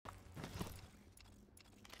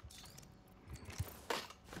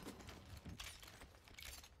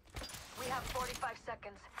have 45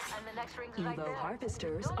 seconds, and the next ring's right Evo there.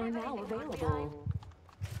 harvesters Don't are leave now anything behind. available.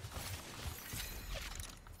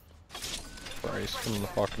 Bryce from the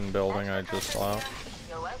fucking building I just left.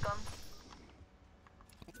 You're welcome.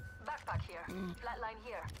 Backpack here. Flatline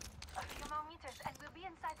here. A few more meters and we'll be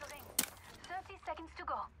inside the ring. 30 seconds to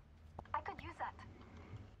go. I could use that.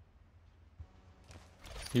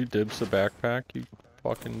 You dibs the backpack, you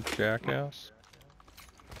fucking jackass.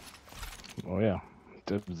 Oh yeah,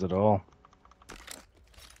 dibs it all.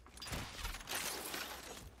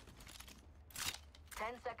 10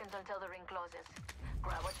 seconds until the ring closes.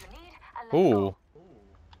 Grab what you need and let's Ooh.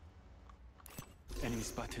 go. Enemy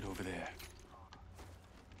spotted over there.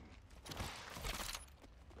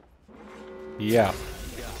 Yeah.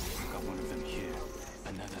 Yeah, got one of them here.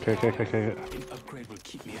 Another. Okay. An upgrade will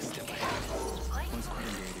keep me a step ahead. Once we're in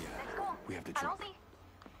the area, Let's go. we have to drop. Penalty.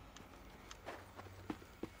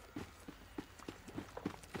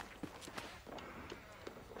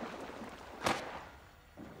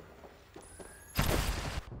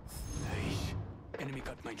 Hey, enemy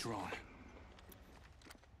got my drone.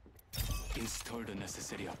 Install the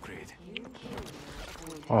necessary upgrade.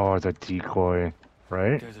 Oh, it's a decoy,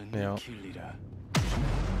 right? There's a new Yeah. kill leader.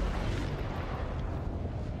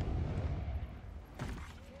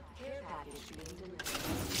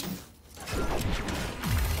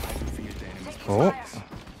 I can feel the enemy's Oh,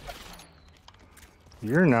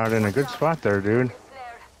 you're not in a good spot there, dude.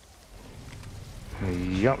 Snared.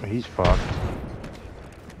 Yup, he's fucked.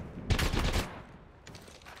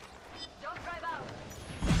 Don't drive out.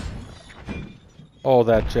 Oh,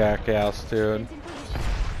 that jackass, dude.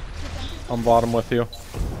 I'm bottom with you.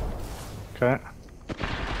 Okay.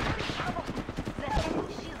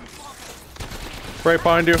 Right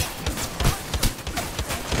behind you.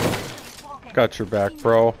 Got your back,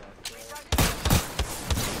 bro.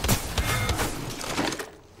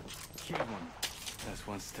 Killed one. That's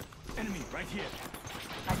one step. Enemy right here.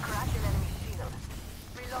 I cracked an enemy shield.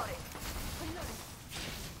 Reloading.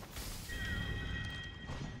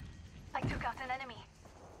 I took out an enemy.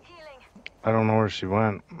 Healing. I don't know where she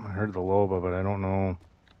went. I heard the Loba, but I don't know.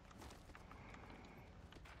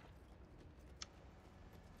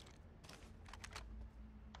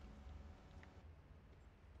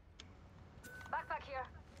 Backpack here.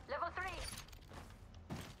 Level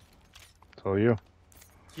 3. So you.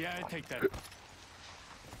 Yeah, I take that.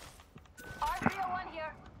 R301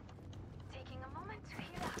 here. Taking a moment to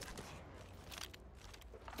heal up.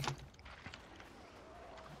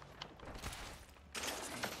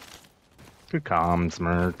 Good comms,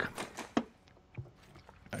 Merc.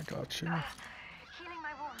 I got you. Healing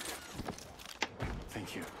my wound.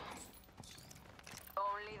 Thank you.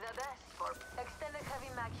 Only the best for extended heavy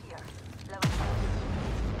mag here. Level 2.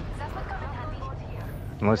 That's what comes in handy here.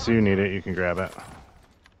 Unless you need it, you can grab it.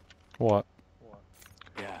 What?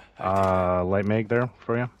 Yeah. Light mag there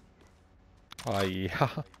for you. Yeah.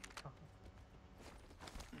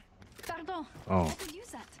 Pardon. Oh. I could use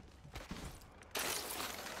that.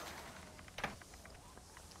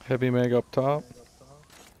 Heavy mag up top.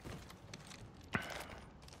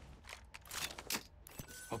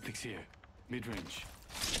 Optics here. Mid-range.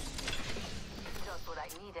 Just what I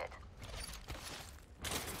needed.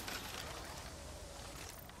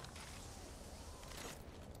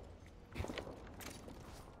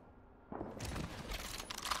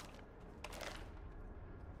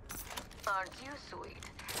 Aren't you sweet?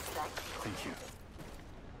 Thank you. Thank you.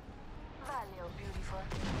 Valio, beautiful.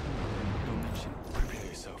 Don't mention. Prepare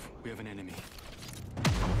yourself. We have an enemy.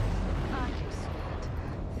 Aren't you sweet?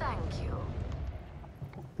 Thank you.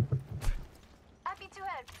 Happy to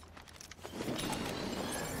help.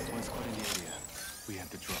 One squad in the area. We have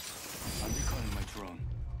to drop. I'm recalling my drone.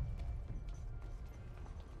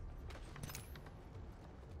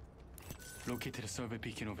 Located a survey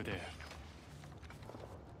beacon over there.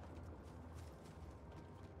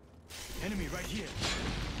 Enemy right here.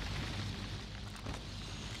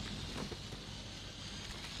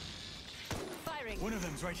 Firing. One of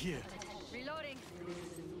them's right here. Reloading.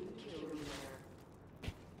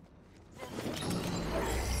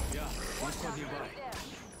 Yeah, one squad nearby. There.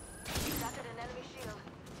 Shattered an enemy shield.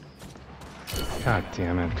 God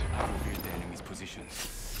damn it. I revealed the enemy's position.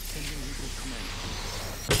 Sending recruit command.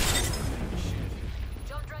 Enemy shield.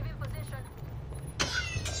 Jump drive in position.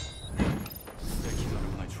 Backing up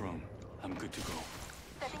my drone. I'm good to go.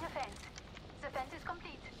 Setting a fence. The fence is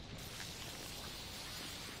complete.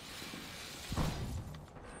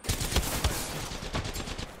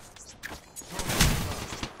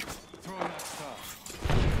 Throw that star.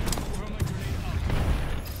 Throw my grenade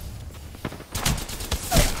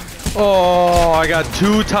up. Oh, I got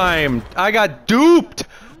two-timed. I got duped.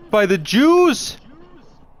 by the Jews!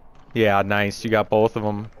 Yeah, nice. You got both of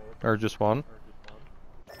them. Or just one?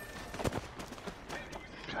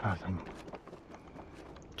 God,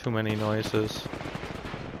 Too many noises.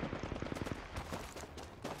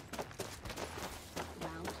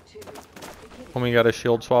 Homie got a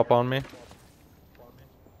shield swap on me.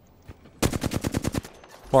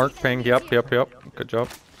 Mark, ping, yep. Good job.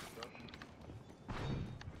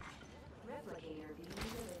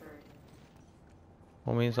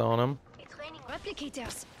 Homie's on him.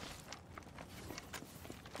 Replicators.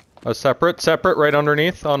 A separate, right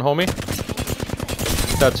underneath on homie.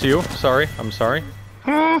 That's you. Sorry, I'm sorry.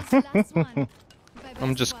 Last one.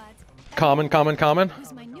 I'm just Squad. common.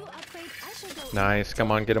 With my new upgrade, I shall go. Nice,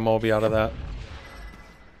 come on, get a Moby out of that.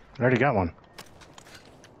 I already got one.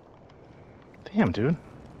 Damn, dude.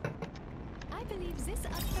 I believe this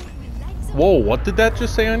upgrade will light the Whoa, what did that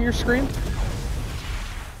just say on your screen?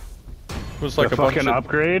 It was like The a bunch fucking of...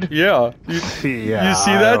 upgrade? Yeah. Yeah, You see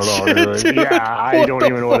I that don't shit, know, dude. dude? Yeah, I What don't the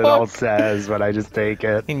even know what it all fuck? says, but I just take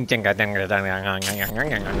it.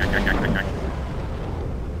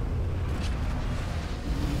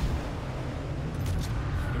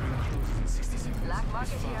 The ring closes in 60 seconds. Black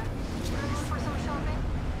market here. Room for some shopping?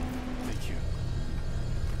 Thank you.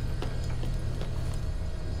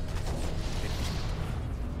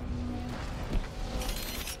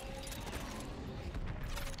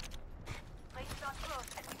 Ring's not close,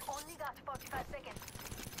 and we've only got 45 seconds.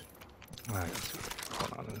 I gotta see what's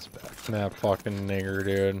going on in this back. That fucking nigger,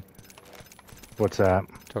 dude. What's that?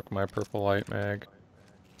 Took my purple light mag.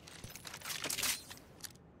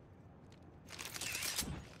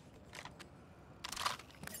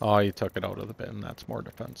 Oh, you took it out of the bin. That's more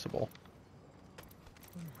defensible.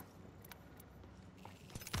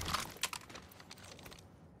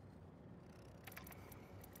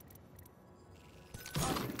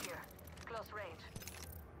 Here. Close range.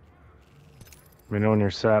 Let me know when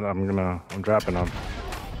you're set. I'm dropping them.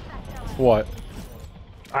 What?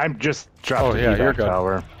 I'm just dropped Oh, the yeah, you're evac good.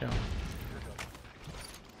 tower. Yeah.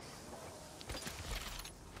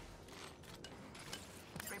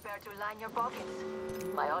 Prepare to line your pockets.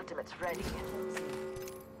 My ultimate's ready.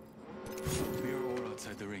 We are all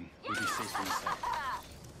outside the ring. We'll be safe inside.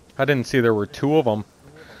 I didn't see there were two of them.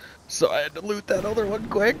 So I had to loot that other one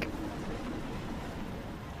quick.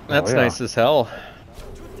 That's yeah. nice as hell.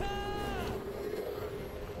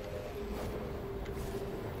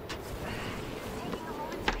 Taking a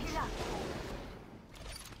moment to heal up.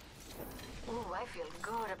 Ooh, I feel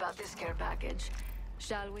good about this care package.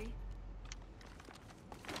 Shall we?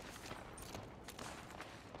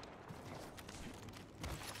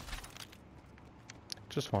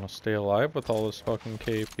 Just want to stay alive with all this fucking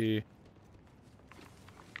KP.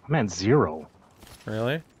 I'm at 0.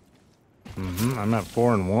 Really? I'm at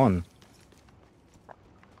 4 and 1.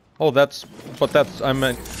 Oh, that's... But that's... I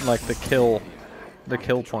meant, like, the kill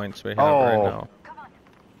points we have right Oh. now. Come on.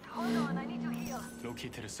 Hold on, I need to heal.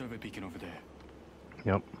 Located a survey beacon over there.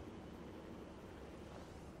 Yep.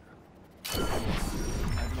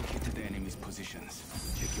 I've located the enemy's positions.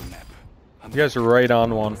 Check your map. I'm You guys are right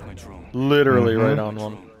on one. off my drone. Literally Mhm. right on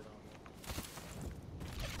one. Drone.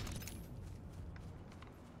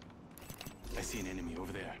 I see an enemy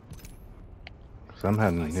over there. So I'm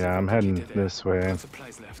heading, yeah, I'm heading this way. Got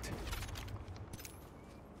supplies left.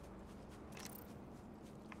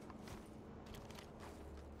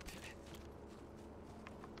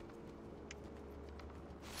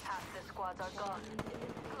 Half the squads are gone. Good.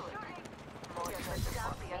 More than the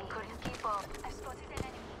champion couldn't keep up. I spotted an enemy.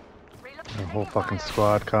 Reload. The whole fucking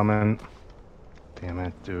squad coming. Damn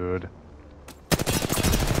it, dude.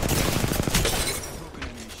 Broken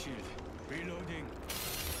enemy shield. Reloading.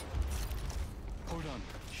 Hold on.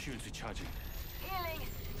 Shields recharging. Healing.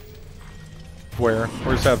 Where?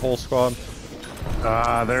 Where's that whole squad?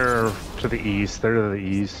 They're to the east. They're to the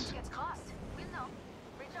east. Gets cost. We'll know.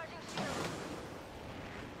 Recharging shield.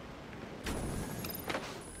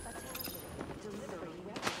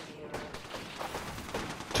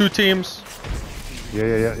 Two teams. Yeah.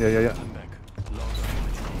 I'm back. Log on my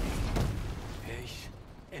drone. Hey,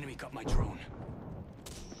 enemy got my drone.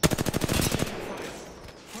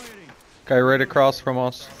 Firing. Guy right across from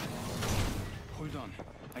us. Hold on.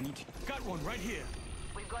 I need to. Got one right here.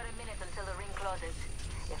 We've got a minute until the ring closes.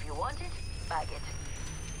 If you want it, bag it.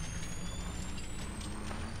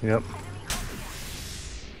 Yep.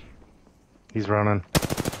 He's running.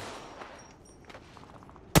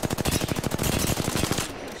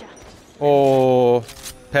 Oh,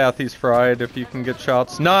 Pathy's fried if you can get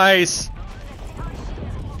shots. Nice! I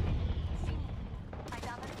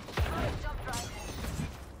downed it. Jump right.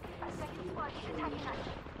 A second squad is attacking us.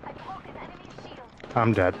 I broke an enemy's shield.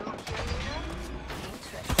 I'm dead.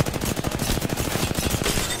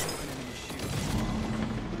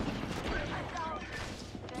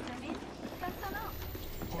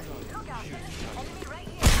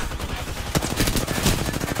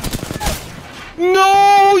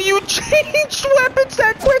 No, you changed weapons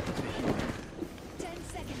that quick. 10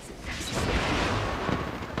 seconds.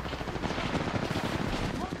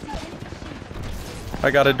 I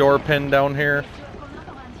got a door pin down here.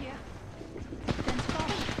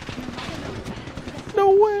 No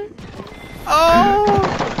way. Oh!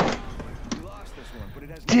 You lost this one, but it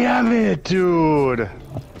has Damn it, dude!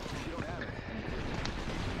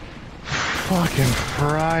 Fucking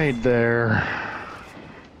fried there.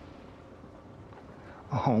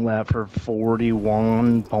 All that for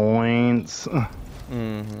 41 points.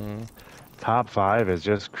 Mm-hmm. Top 5 is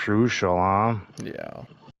just crucial, huh? Yeah.